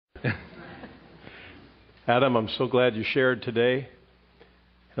Adam, I'm so glad you shared today,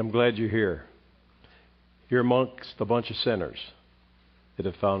 and I'm glad you're here. You're amongst a bunch of sinners that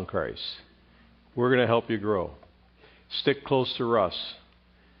have found Christ. We're going to help you grow. Stick close to Russ.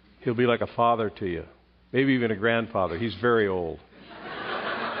 He'll be like a father to you, maybe even a grandfather. He's very old.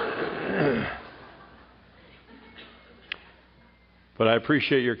 But I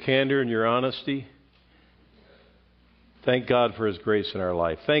appreciate your candor and your honesty. Thank God for His grace in our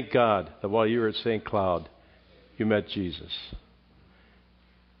life. Thank God that while you were at St. Cloud, you met Jesus.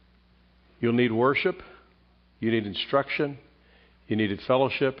 You'll need worship. You need instruction. You needed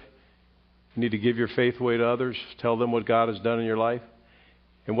fellowship. You need to give your faith away to others. Tell them what God has done in your life.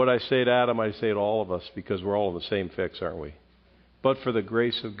 And what I say to Adam, I say to all of us, because we're all in the same fix, aren't we? But for the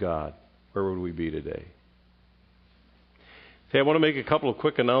grace of God, where would we be today? Okay, I want to make a couple of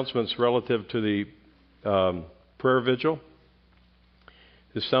quick announcements relative to the prayer vigil.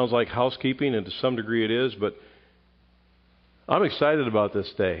 This sounds like housekeeping, and to some degree it is, but I'm excited about this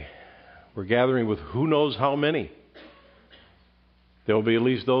day. We're gathering with who knows how many. There will be at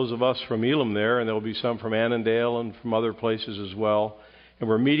least those of us from Elam there, and there will be some from Annandale and from other places as well. And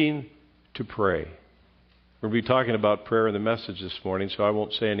we're meeting to pray. We're going to be talking about prayer in the message this morning, so I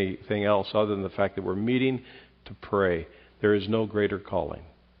won't say anything else other than the fact that we're meeting to pray. There is no greater calling.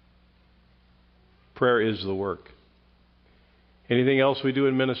 Prayer is the work. Anything else we do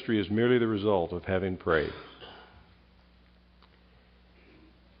in ministry is merely the result of having prayed.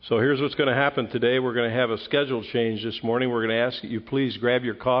 So here's what's going to happen today. We're going to have a schedule change this morning. We're going to ask that you please grab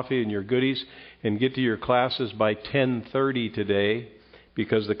your coffee and your goodies and get to your classes by 10:30 today,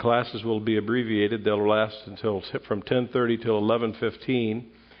 because the classes will be abbreviated. They'll last until from 10:30 till 11:15.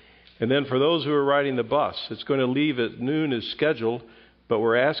 And then for those who are riding the bus, it's going to leave at noon as scheduled, but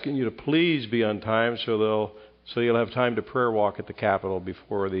we're asking you to please be on time so you'll have time to prayer walk at the Capitol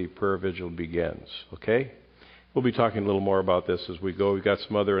before the prayer vigil begins. Okay? We'll be talking a little more about this as we go. We've got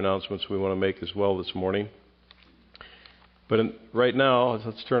some other announcements we want to make as well this morning. But right now,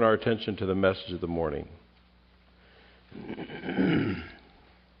 let's turn our attention to the message of the morning.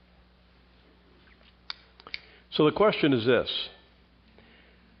 So the question is this: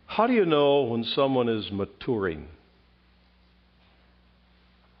 how do you know when someone is maturing?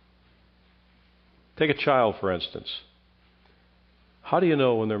 Take a child, for instance. How do you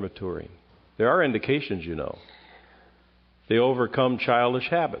know when they're maturing? There are indications, you know. They overcome childish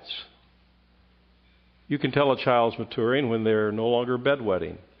habits. You can tell a child's maturing when they're no longer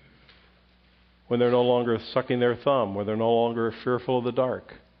bedwetting, when they're no longer sucking their thumb, when they're no longer fearful of the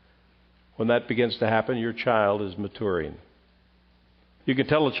dark. When that begins to happen, your child is maturing. You can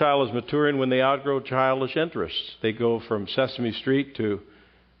tell a child is maturing when they outgrow childish interests. They go from Sesame Street to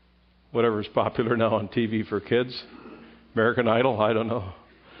whatever is popular now on TV for kids. American Idol, I don't know.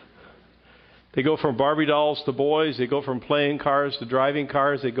 They go from Barbie dolls to boys. They go from playing cars to driving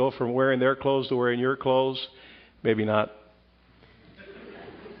cars. They go from wearing their clothes to wearing your clothes. Maybe not.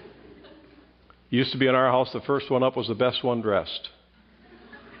 Used to be in our house, the first one up was the best one dressed.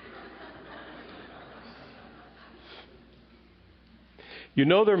 You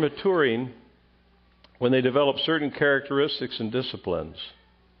know they're maturing when they develop certain characteristics and disciplines.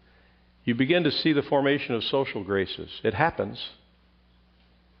 You begin to see the formation of social graces. It happens.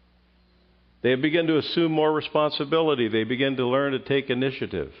 They begin to assume more responsibility. They begin to learn to take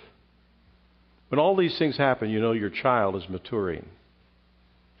initiative. When all these things happen, you know your child is maturing.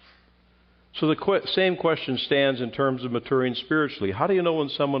 So the same question stands in terms of maturing spiritually. How do you know when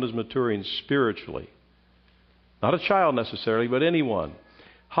someone is maturing spiritually? Not a child necessarily, but anyone.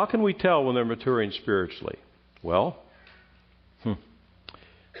 How can we tell when they're maturing spiritually? Well,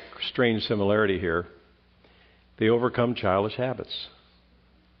 strange similarity here. They overcome childish habits.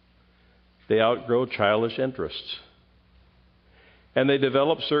 They outgrow childish interests. And they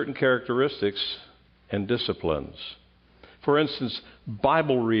develop certain characteristics and disciplines. For instance,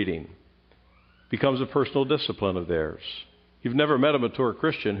 Bible reading becomes a personal discipline of theirs. You've never met a mature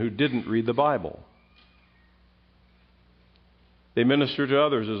Christian who didn't read the Bible. They minister to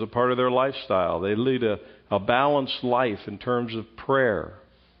others as a part of their lifestyle. They lead a balanced life in terms of prayer.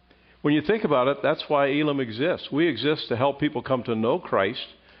 When you think about it, that's why Elam exists. We exist to help people come to know Christ,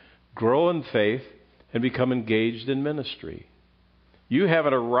 grow in faith, and become engaged in ministry. You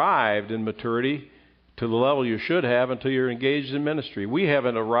haven't arrived in maturity to the level you should have until you're engaged in ministry. We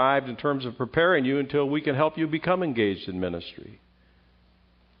haven't arrived in terms of preparing you until we can help you become engaged in ministry.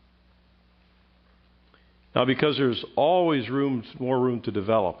 Now, because there's always more room to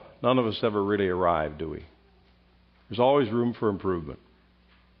develop, none of us ever really arrive, do we? There's always room for improvement.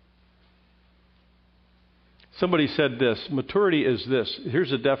 Somebody said this, maturity is this.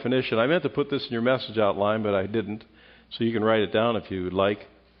 Here's a definition. I meant to put this in your message outline, but I didn't. So you can write it down if you would like.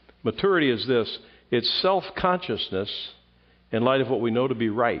 Maturity is this. It's self-consciousness in light of what we know to be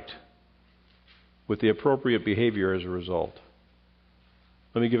right, with the appropriate behavior as a result.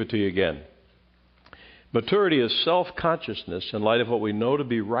 Let me give it to you again. Maturity is self-consciousness in light of what we know to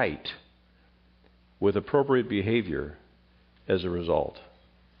be right, with appropriate behavior as a result.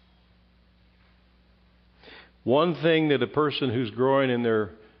 One thing that a person who's growing in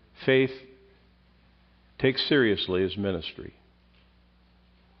their faith takes seriously is ministry.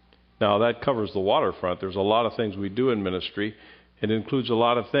 Now, that covers the waterfront. There's a lot of things we do in ministry. It includes a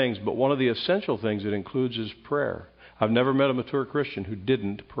lot of things, but one of the essential things it includes is prayer. I've never met a mature Christian who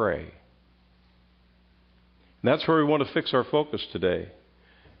didn't pray. And that's where we want to fix our focus today.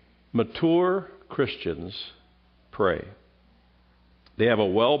 Mature Christians pray. They have a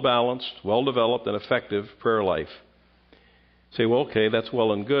well-balanced, well-developed, and effective prayer life. You say, well, okay, that's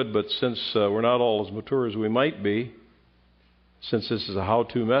well and good, but since we're not all as mature as we might be, since this is a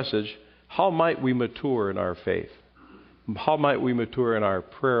how-to message, how might we mature in our faith? How might we mature in our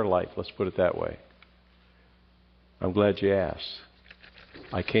prayer life? Let's put it that way. I'm glad you asked.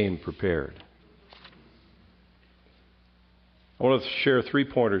 I came prepared. I want to share 3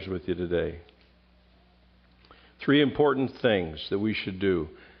 pointers with you today. 3 important things that we should do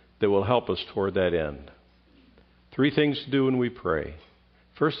that will help us toward that end. 3 things to do when we pray.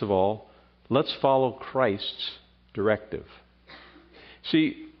 First of all, let's follow Christ's directive.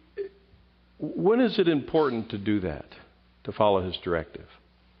 See, when is it important to do that, to follow His directive?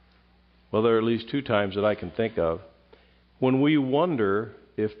 Well, there are at least 2 times that I can think of when we wonder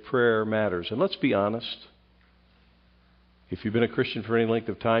if prayer matters. And let's be honest. If you've been a Christian for any length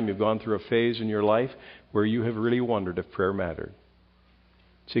of time, you've gone through a phase in your life where you have really wondered if prayer mattered.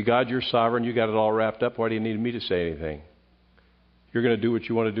 See, God, you're sovereign. You got it all wrapped up. Why do you need me to say anything? You're going to do what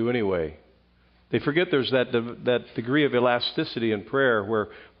you want to do anyway. They forget there's that degree of elasticity in prayer where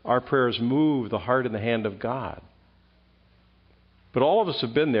our prayers move the heart and the hand of God. But all of us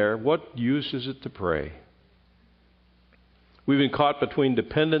have been there. What use is it to pray? We've been caught between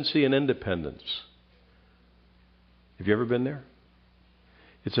dependency and independence. Have you ever been there?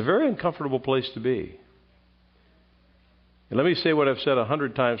 It's a very uncomfortable place to be. And let me say what I've said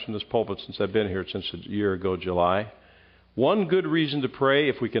 100 times from this pulpit since I've been here, since a year ago, July. One good reason to pray,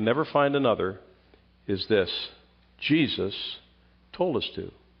 if we can never find another, is this. Jesus told us to.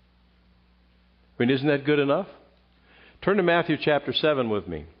 I mean, isn't that good enough? Turn to Matthew chapter 7 with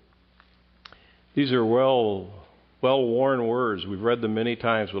me. These are well-worn words. We've read them many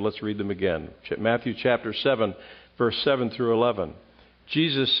times, but let's read them again. Matthew chapter 7, verse 7 through 11.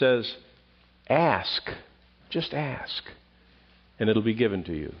 Jesus says, ask, just ask, and it'll be given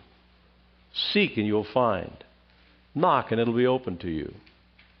to you. Seek and you'll find. Knock and it'll be open to you.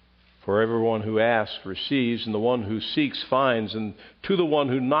 For everyone who asks receives, and the one who seeks finds, and to the one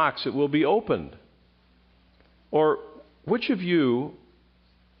who knocks it will be opened. Or which of you,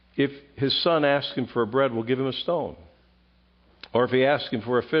 if his son asks him for bread, will give him a stone? Or if he asks him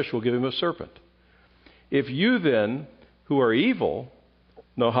for a fish, will give him a serpent? If you then, who are evil,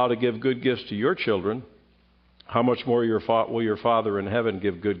 know how to give good gifts to your children, how much more will your Father in heaven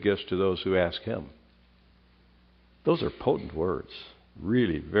give good gifts to those who ask Him? Those are potent words.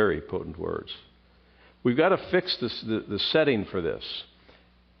 Really very potent words. We've got to fix the setting for this.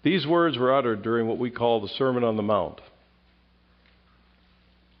 These words were uttered during what we call the Sermon on the Mount.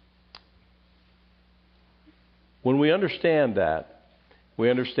 When we understand that, we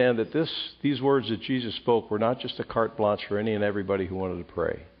understand that these words that Jesus spoke were not just a carte blanche for any and everybody who wanted to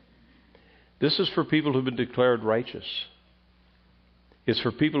pray. This is for people who have been declared righteous. It's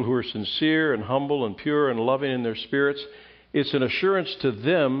for people who are sincere and humble and pure and loving in their spirits. It's an assurance to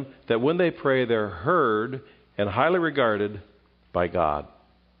them that when they pray, they're heard and highly regarded by God.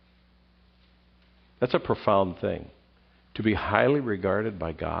 That's a profound thing, to be highly regarded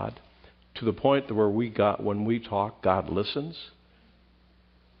by God, to the point where when we talk, God listens.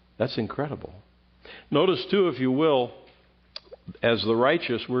 That's incredible. Notice, too, if you will, as the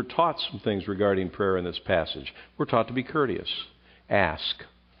righteous, we're taught some things regarding prayer in this passage. We're taught to be courteous. Ask.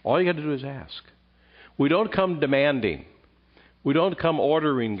 All you got to do is ask. We don't come demanding. We don't come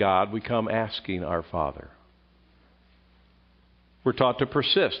ordering God. We come asking our Father. We're taught to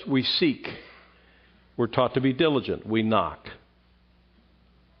persist. We seek. We're taught to be diligent. We knock.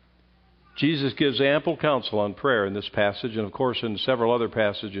 Jesus gives ample counsel on prayer in this passage, and of course in several other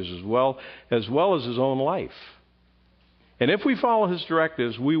passages as well as His own life. And if we follow His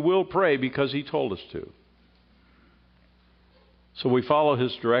directives, we will pray because He told us to. So we follow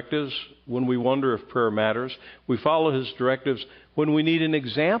His directives when we wonder if prayer matters. We follow His directives when we need an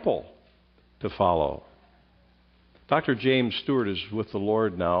example to follow. Dr. James Stewart is with the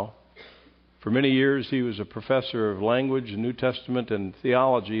Lord now. For many years, he was a professor of language and New Testament and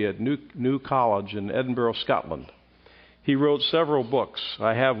theology at New College in Edinburgh, Scotland. He wrote several books.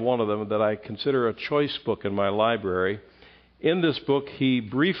 I have one of them that I consider a choice book in my library. In this book, he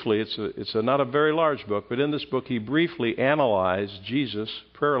briefly, it's not a very large book, but in this book, he briefly analyzed Jesus'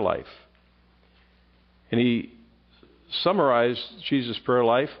 prayer life. And he summarized Jesus' prayer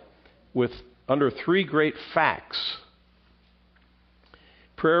life under 3 great facts.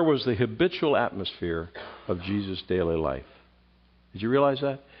 Prayer was the habitual atmosphere of Jesus' daily life. Did you realize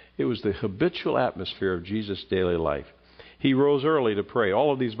that? It was the habitual atmosphere of Jesus' daily life. He rose early to pray.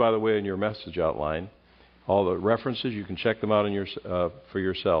 All of these, by the way, in your message outline. All the references, you can check them out for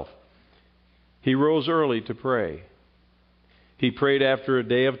yourself. He rose early to pray. He prayed after a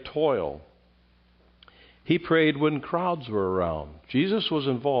day of toil. He prayed when crowds were around. Jesus was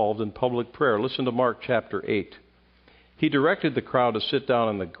involved in public prayer. Listen to Mark chapter 8. He directed the crowd to sit down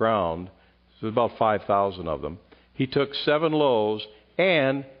on the ground. There was about 5,000 of them. He took 7 loaves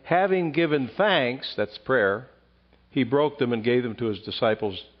and, having given thanks, that's prayer, He broke them and gave them to His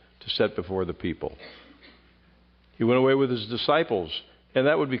disciples to set before the people. He went away with His disciples, and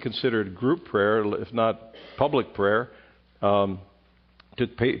that would be considered group prayer, if not public prayer, to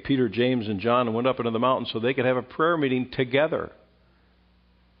Peter, James, and John, and went up into the mountain so they could have a prayer meeting together.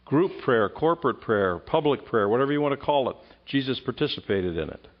 Group prayer, corporate prayer, public prayer, whatever you want to call it. Jesus participated in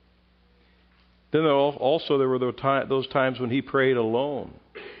it. Then there were those times when He prayed alone.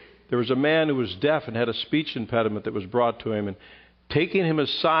 There was a man who was deaf and had a speech impediment that was brought to him, and taking him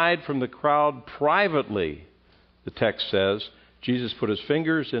aside from the crowd privately, the text says, Jesus put His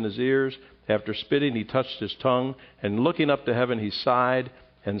fingers in his ears. After spitting, He touched his tongue, and looking up to heaven, He sighed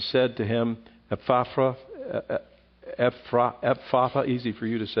and said to him, Ephphatha, easy for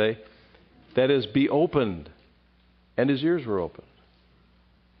you to say, that is, be opened. And his ears were opened.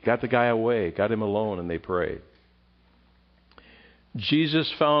 Got the guy away, got him alone, and they prayed. Jesus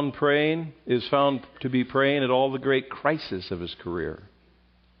is found to be praying at all the great crises of His career.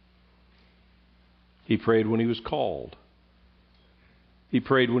 He prayed when He was called. He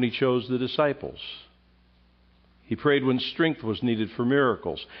prayed when He chose the disciples. He prayed when strength was needed for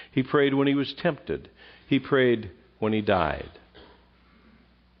miracles. He prayed when He was tempted. He prayed when He died.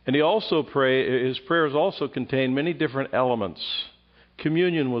 And His prayers also contain many different elements.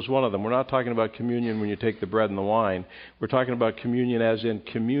 Communion was one of them. We're not talking about communion when you take the bread and the wine. We're talking about communion as in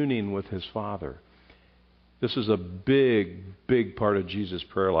communing with His Father. This is a big, big part of Jesus'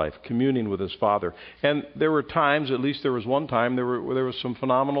 prayer life, communing with His Father. And there were times, at least there was one time, there were some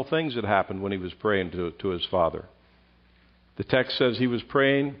phenomenal things that happened when He was praying to His Father. The text says He was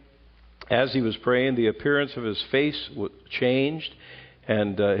praying. As He was praying, the appearance of His face changed,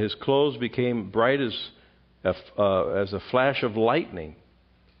 and His clothes became bright as a flash of lightning.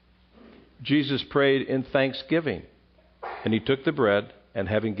 Jesus prayed in thanksgiving, and He took the bread, and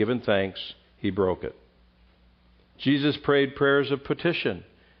having given thanks, He broke it. Jesus prayed prayers of petition,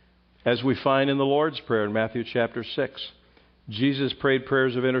 as we find in the Lord's Prayer in Matthew chapter 6. Jesus prayed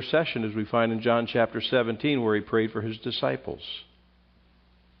prayers of intercession, as we find in John chapter 17, where He prayed for His disciples.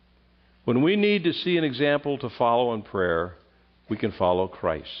 When we need to see an example to follow in prayer, we can follow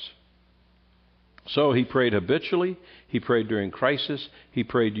Christ. So He prayed habitually. He prayed during crisis. He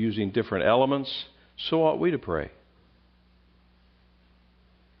prayed using different elements. So ought we to pray.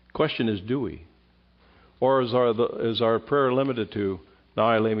 Question is, do we? Or is our prayer limited to, now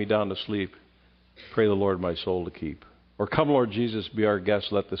I lay me down to sleep, pray the Lord my soul to keep? Or come, Lord Jesus, be our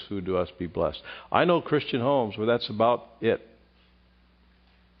guest, let this food to us be blessed. I know Christian homes where that's about it,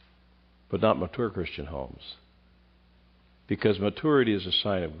 but not mature Christian homes. Because maturity is a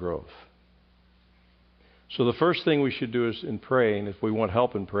sign of growth. So the first thing we should do is in praying, if we want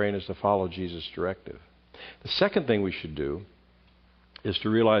help in praying, is to follow Jesus' directive. The second thing we should do is to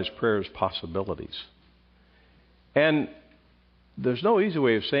realize prayer's possibilities. And there's no easy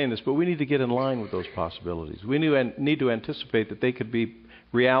way of saying this, but we need to get in line with those possibilities. We need to anticipate that they could be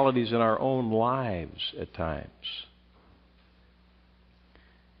realities in our own lives at times.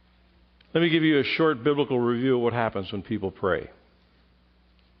 Let me give you a short biblical review of what happens when people pray.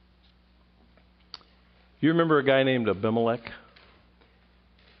 You remember a guy named Abimelech?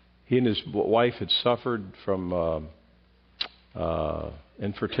 He and his wife had suffered from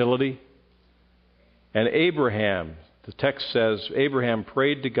infertility. And Abraham, the text says, Abraham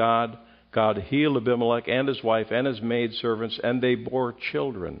prayed to God. God healed Abimelech and his wife and his maidservants, and they bore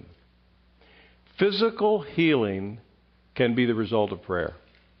children. Physical healing can be the result of prayer.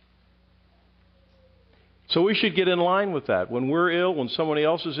 So we should get in line with that. When we're ill, when somebody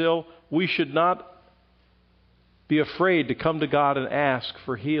else is ill, we should not be afraid to come to God and ask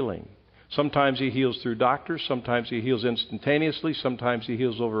for healing. Sometimes He heals through doctors. Sometimes He heals instantaneously. Sometimes He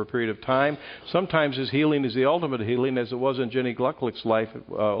heals over a period of time. Sometimes His healing is the ultimate healing, as it was in Jenny Glucklich's life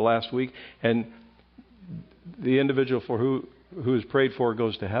last week. And the individual for who is prayed for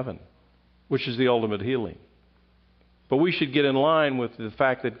goes to heaven, which is the ultimate healing. But we should get in line with the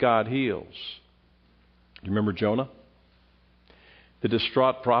fact that God heals. You remember Jonah? The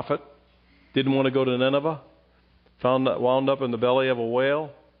distraught prophet didn't want to go to Nineveh, wound up in the belly of a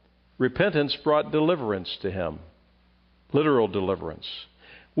whale. Repentance brought deliverance to him, literal deliverance.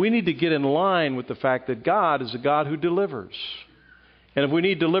 We need to get in line with the fact that God is a God who delivers. And if we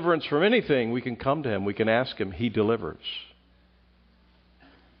need deliverance from anything, we can come to Him. We can ask Him. He delivers.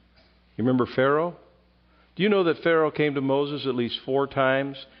 You remember Pharaoh? Do you know that Pharaoh came to Moses at least 4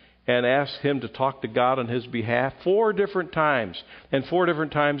 times and asked him to talk to God on his behalf? 4 different times. And 4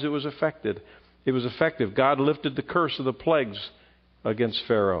 different times it was effective. It was effective. God lifted the curse of the plagues against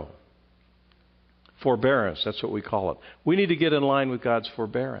Pharaoh. Forbearance, that's what we call it. We need to get in line with God's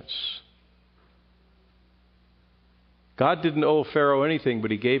forbearance. God didn't owe Pharaoh anything, but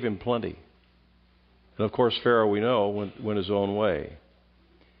He gave him plenty. And of course, Pharaoh, we know, went his own way.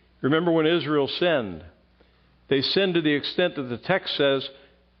 Remember when Israel sinned? They sinned to the extent that the text says,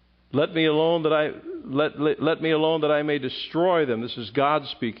 let me alone that I may destroy them. This is God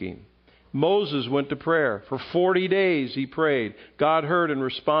speaking. Moses went to prayer. For 40 days he prayed. God heard and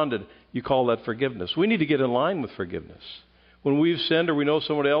responded. You call that forgiveness. We need to get in line with forgiveness. When we've sinned or we know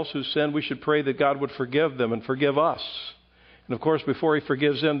somebody else who's sinned, we should pray that God would forgive them and forgive us. And of course, before He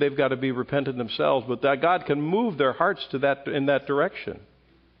forgives them, they've got to be repentant themselves. But that God can move their hearts to that in that direction.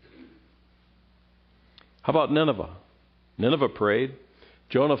 How about Nineveh? Nineveh prayed.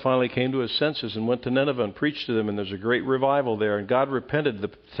 Jonah finally came to his senses and went to Nineveh and preached to them, and there's a great revival there. And God repented.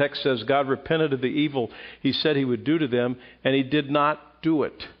 The text says God repented of the evil He said He would do to them, and He did not do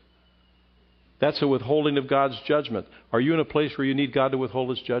it. That's a withholding of God's judgment. Are you in a place where you need God to withhold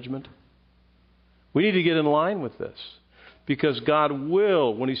His judgment? We need to get in line with this. Because God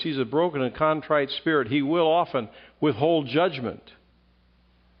will, when He sees a broken and contrite spirit, He will often withhold judgment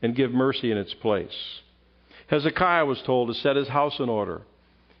and give mercy in its place. Hezekiah was told to set his house in order,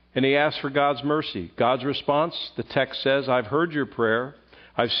 and he asked for God's mercy. God's response, the text says, I've heard your prayer.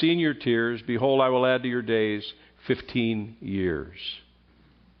 I've seen your tears. Behold, I will add to your days 15 years.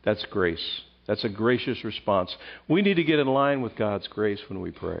 That's grace. That's a gracious response. We need to get in line with God's grace when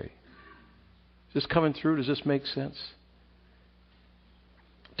we pray. Is this coming through? Does this make sense?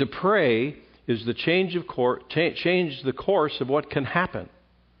 To pray is the change the course of what can happen.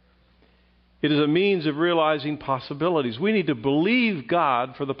 It is a means of realizing possibilities. We need to believe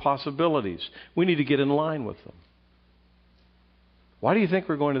God for the possibilities. We need to get in line with them. Why do you think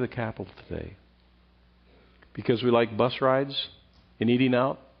we're going to the Capitol today? Because we like bus rides and eating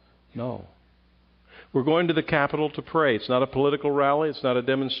out? No. We're going to the Capitol to pray. It's not a political rally. It's not a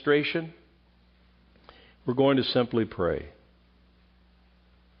demonstration. We're going to simply pray.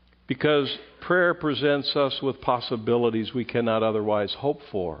 Because prayer presents us with possibilities we cannot otherwise hope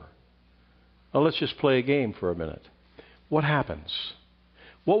for. Now let's just play a game for a minute. What happens?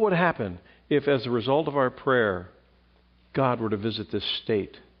 What would happen if, as a result of our prayer, God were to visit this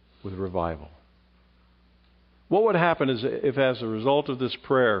state with revival? What would happen if, as a result of this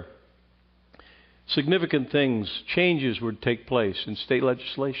prayer, significant things, changes would take place in state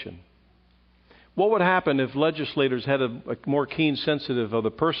legislation? What would happen if legislators had a more keen sensitive of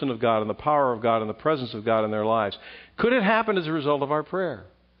the person of God and the power of God and the presence of God in their lives? Could it happen as a result of our prayer?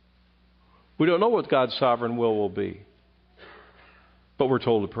 We don't know what God's sovereign will be, but we're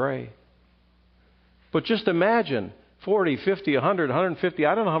told to pray. But just imagine 40, 50, 100, 150,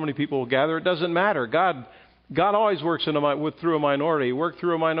 I don't know how many people will gather. It doesn't matter. God always works through a minority. He worked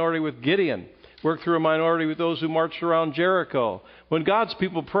through a minority with Gideon. Worked through a minority with those who marched around Jericho. When God's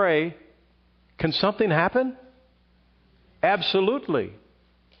people pray, can something happen? Absolutely.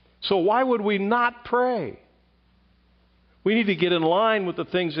 So why would we not pray? We need to get in line with the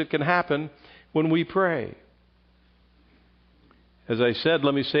things that can happen when we pray. As I said,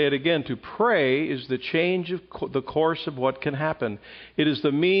 let me say it again. To pray is the change of the course of what can happen. It is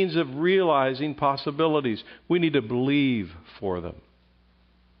the means of realizing possibilities. We need to believe for them.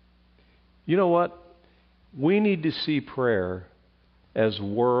 You know what? We need to see prayer as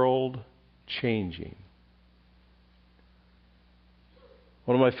world-changing.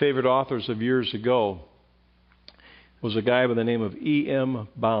 One of my favorite authors of years ago was a guy by the name of E.M.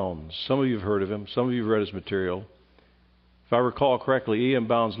 Bounds. Some of you have heard of him. Some of you have read his material. If I recall correctly, E.M.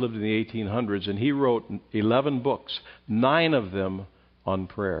 Bounds lived in the 1800s, and he wrote 11 books, 9 of them on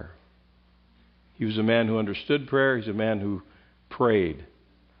prayer. He was a man who understood prayer. He's a man who prayed.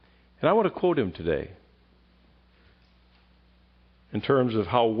 And I want to quote him today in terms of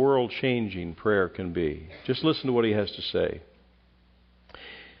how world-changing prayer can be. Just listen to what he has to say.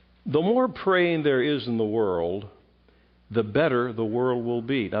 The more praying there is in the world, the better the world will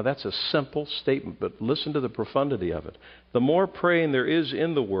be. Now that's a simple statement, but listen to the profundity of it. The more praying there is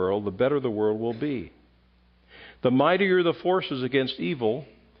in the world, the better the world will be. The mightier the forces against evil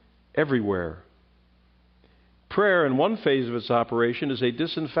everywhere. Prayer in one phase of its operation is a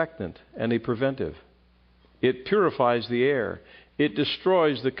disinfectant and a preventive. It purifies the air. It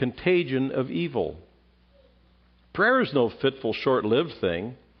destroys the contagion of evil. Prayer is no fitful, short-lived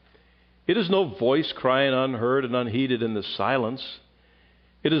thing. It is no voice crying unheard and unheeded in the silence.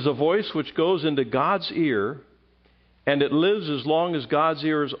 It is a voice which goes into God's ear, and it lives as long as God's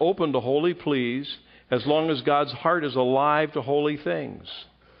ear is open to holy pleas, as long as God's heart is alive to holy things.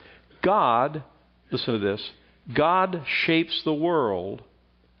 God, listen to this, God shapes the world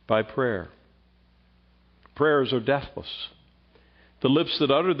by prayer. Prayers are deathless. The lips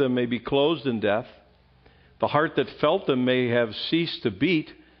that uttered them may be closed in death. The heart that felt them may have ceased to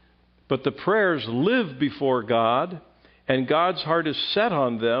beat. But the prayers live before God, and God's heart is set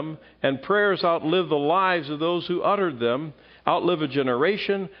on them, and prayers outlive the lives of those who uttered them, outlive a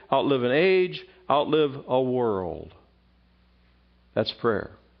generation, outlive an age, outlive a world. That's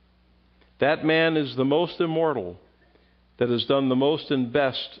prayer. That man is the most immortal that has done the most and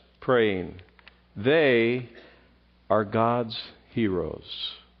best praying. They are God's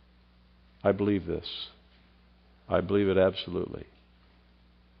heroes. I believe this. I believe it absolutely.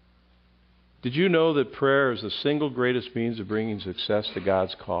 Did you know that prayer is the single greatest means of bringing success to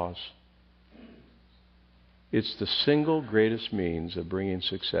God's cause? It's the single greatest means of bringing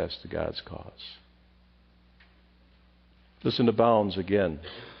success to God's cause. Listen to Bounds again.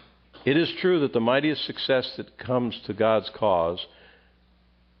 It is true that the mightiest success that comes to God's cause,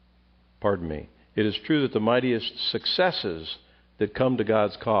 it is true that the mightiest successes that come to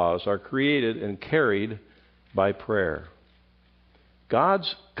God's cause are created and carried by prayer.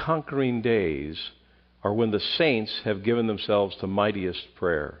 God's conquering days are when the saints have given themselves to mightiest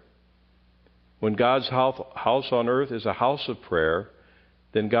prayer. When God's house on earth is a house of prayer,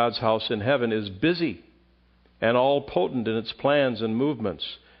 then God's house in heaven is busy and all potent in its plans and movements.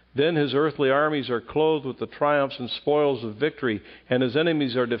 Then his earthly armies are clothed with the triumphs and spoils of victory, and his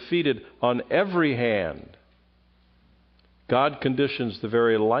enemies are defeated on every hand. God conditions the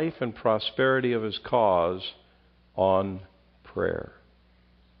very life and prosperity of his cause on prayer.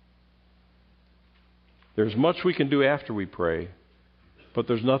 There's much we can do after we pray, but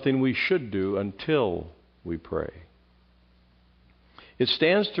there's nothing we should do until we pray. It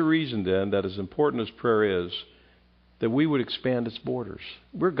stands to reason then that as important as prayer is, that we would expand its borders.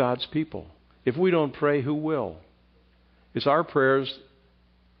 We're God's people. If we don't pray, who will? It's our prayers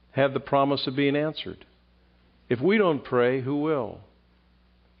have the promise of being answered. If we don't pray, who will?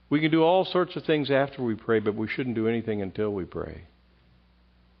 We can do all sorts of things after we pray, but we shouldn't do anything until we pray.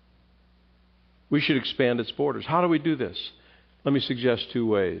 We should expand its borders. How do we do this? Let me suggest 2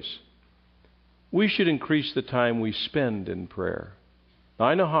 ways. We should increase the time we spend in prayer. Now,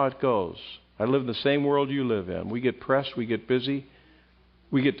 I know how it goes. I live in the same world you live in. We get pressed, we get busy,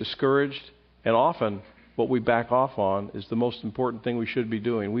 we get discouraged, and often what we back off on is the most important thing we should be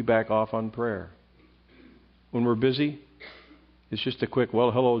doing. We back off on prayer. When we're busy, it's just a quick,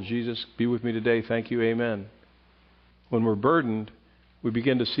 well, hello, Jesus, be with me today, thank you, amen. When we're burdened, we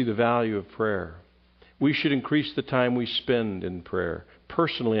begin to see the value of prayer. We should increase the time we spend in prayer,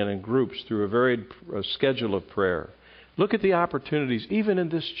 personally and in groups, through a varied schedule of prayer. Look at the opportunities, even in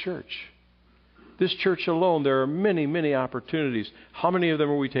this church. This church alone, there are many, many opportunities. How many of them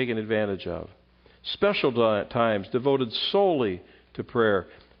are we taking advantage of? Special times devoted solely to prayer.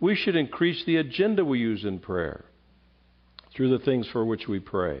 We should increase the agenda we use in prayer through the things for which we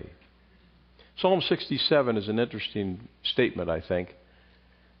pray. Psalm 67 is an interesting statement, I think.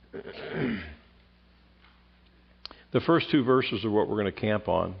 The first 2 verses are what we're going to camp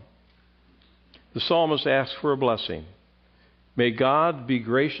on. The psalmist asks for a blessing. May God be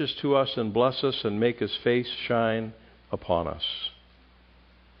gracious to us and bless us and make his face shine upon us.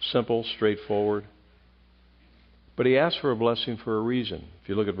 Simple, straightforward. But he asks for a blessing for a reason. If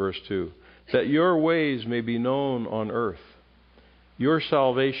you look at verse 2. That your ways may be known on earth, your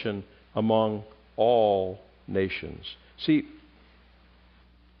salvation among all nations. See,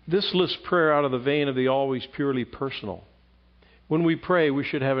 this lifts prayer out of the vein of the always purely personal. When we pray, we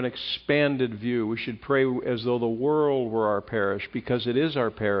should have an expanded view. We should pray as though the world were our parish, because it is our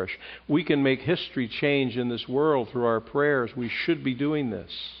parish. We can make history change in this world through our prayers. We should be doing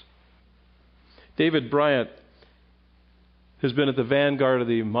this. David Bryant has been at the vanguard of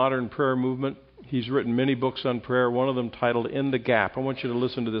the modern prayer movement. He's written many books on prayer, one of them titled In the Gap. I want you to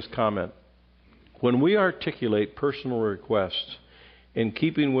listen to this comment. When we articulate personal requests in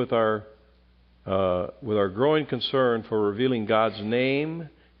keeping with our growing concern for revealing God's name,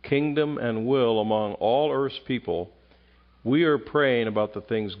 kingdom, and will among all earth's people, we are praying about the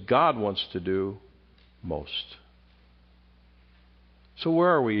things God wants to do most. So where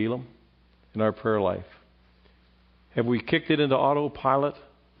are we, Elam, in our prayer life? Have we kicked it into autopilot?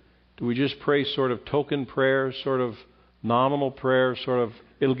 Do we just pray sort of token prayers, sort of nominal prayers, sort of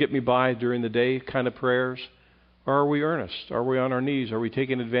it'll get me by during the day kind of prayers? Or are we earnest? Are we on our knees? Are we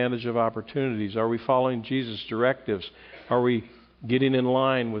taking advantage of opportunities? Are we following Jesus' directives? Are we getting in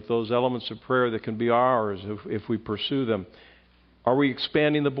line with those elements of prayer that can be ours if we pursue them? Are we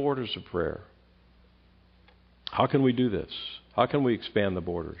expanding the borders of prayer? How can we do this? How can we expand the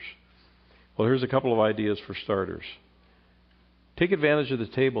borders? Well, here's a couple of ideas for starters. Take advantage of the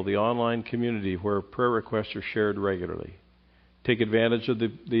table, the online community where prayer requests are shared regularly. Take advantage of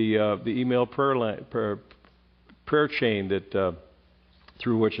the email prayer chain that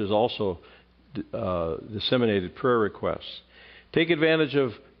through which is also disseminated prayer requests. Take advantage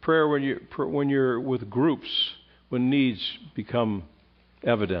of prayer when you're with groups, when needs become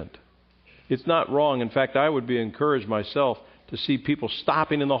evident. It's not wrong. In fact, I would be encouraged myself to see people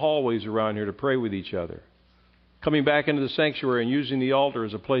stopping in the hallways around here to pray with each other. Coming back into the sanctuary and using the altar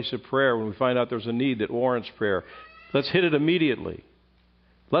as a place of prayer when we find out there's a need that warrants prayer. Let's hit it immediately.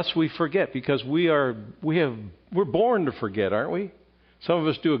 Lest we forget, because we're born to forget, aren't we? Some of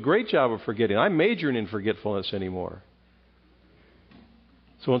us do a great job of forgetting. I'm majoring in forgetfulness anymore.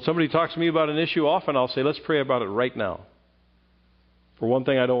 So when somebody talks to me about an issue, often I'll say, let's pray about it right now. For one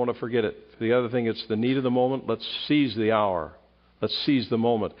thing, I don't want to forget it. For the other thing, it's the need of the moment. Let's seize the hour. Let's seize the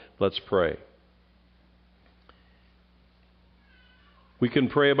moment. Let's pray. We can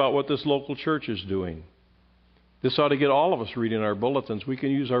pray about what this local church is doing. This ought to get all of us reading our bulletins. We can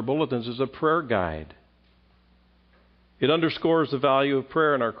use our bulletins as a prayer guide. It underscores the value of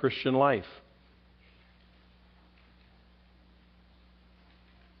prayer in our Christian life.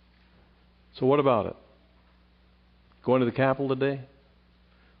 So what about it? Going to the Capitol today?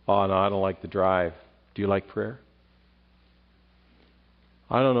 Oh, no, I don't like the drive. Do you like prayer?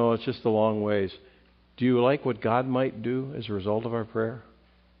 I don't know, it's just a long ways. Do you like what God might do as a result of our prayer?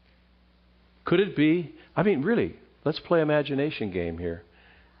 Could it be? I mean, really, let's play imagination game here.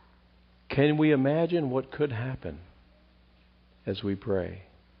 Can we imagine what could happen as we pray?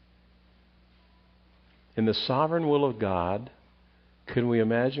 In the sovereign will of God, can we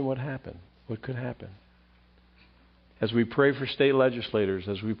imagine what happened? What could happen? As we pray for state legislators,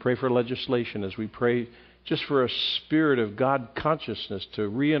 as we pray for legislation, as we pray just for a spirit of God consciousness to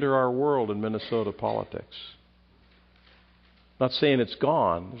re-enter our world in Minnesota politics. Not saying it's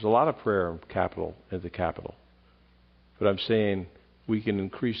gone. There's a lot of prayer at the Capitol. But I'm saying we can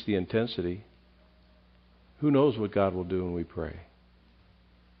increase the intensity. Who knows what God will do when we pray?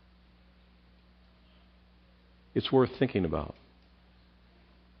 It's worth thinking about.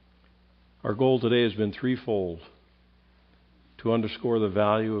 Our goal today has been threefold: to underscore the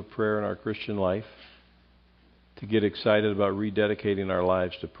value of prayer in our Christian life, to get excited about rededicating our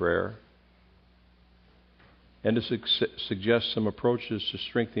lives to prayer, and to suggest some approaches to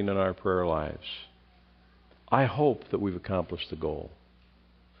strengthening our prayer lives. I hope that we've accomplished the goal.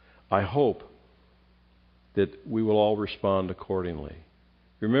 I hope that we will all respond accordingly.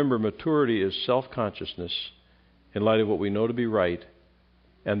 Remember, maturity is self-consciousness in light of what we know to be right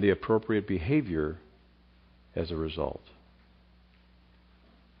and the appropriate behavior as a result.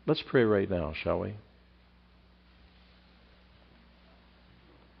 Let's pray right now, shall we?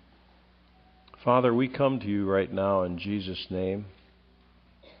 Father, we come to you right now in Jesus' name.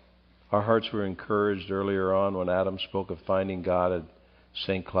 Our hearts were encouraged earlier on when Adam spoke of finding God at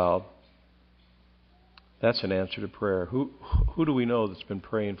St. Cloud. That's an answer to prayer. Who do we know that's been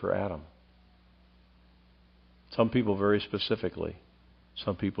praying for Adam? Some people very specifically.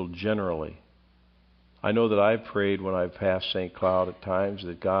 Some people generally. I know that I've prayed when I've passed St. Cloud at times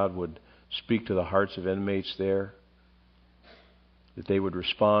that God would speak to the hearts of inmates there, that they would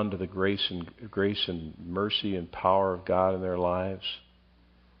respond to the grace and mercy and power of God in their lives.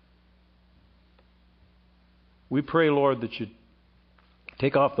 We pray, Lord, that you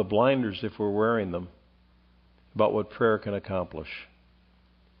take off the blinders, if we're wearing them, about what prayer can accomplish.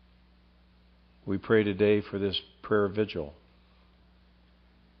 We pray today for this prayer vigil.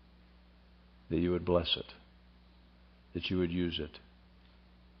 that you would bless it, that you would use it.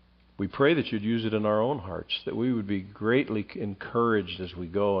 We pray that you'd use it in our own hearts, that we would be greatly encouraged as we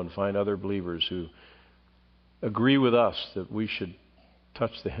go and find other believers who agree with us that we should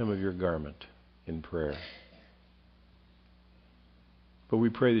touch the hem of your garment in prayer. But we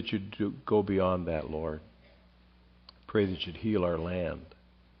pray that you'd go beyond that, Lord. Pray that you'd heal our land.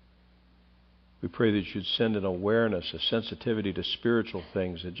 We pray that you'd send an awareness, a sensitivity to spiritual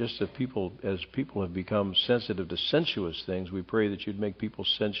things, that just as people have become sensitive to sensuous things, we pray that you'd make people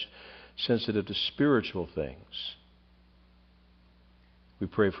sensitive to spiritual things. We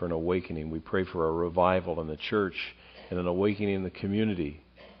pray for an awakening. We pray for a revival in the church and an awakening in the community.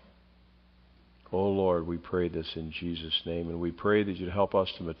 Oh Lord, we pray this in Jesus' name, and we pray that you'd help us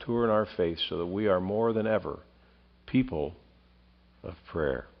to mature in our faith so that we are more than ever people of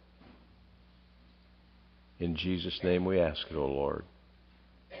prayer. In Jesus' name we ask it, O Lord.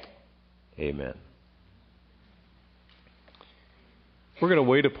 Amen. We're going to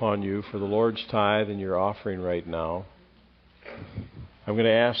wait upon you for the Lord's tithe and your offering right now. I'm going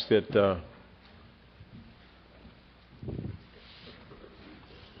to ask that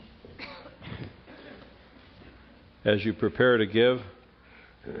as you prepare to give,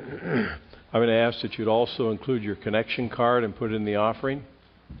 I'm going to ask that you'd also include your connection card and put it in the offering.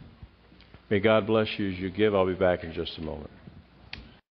 May God bless you as you give. I'll be back in just a moment.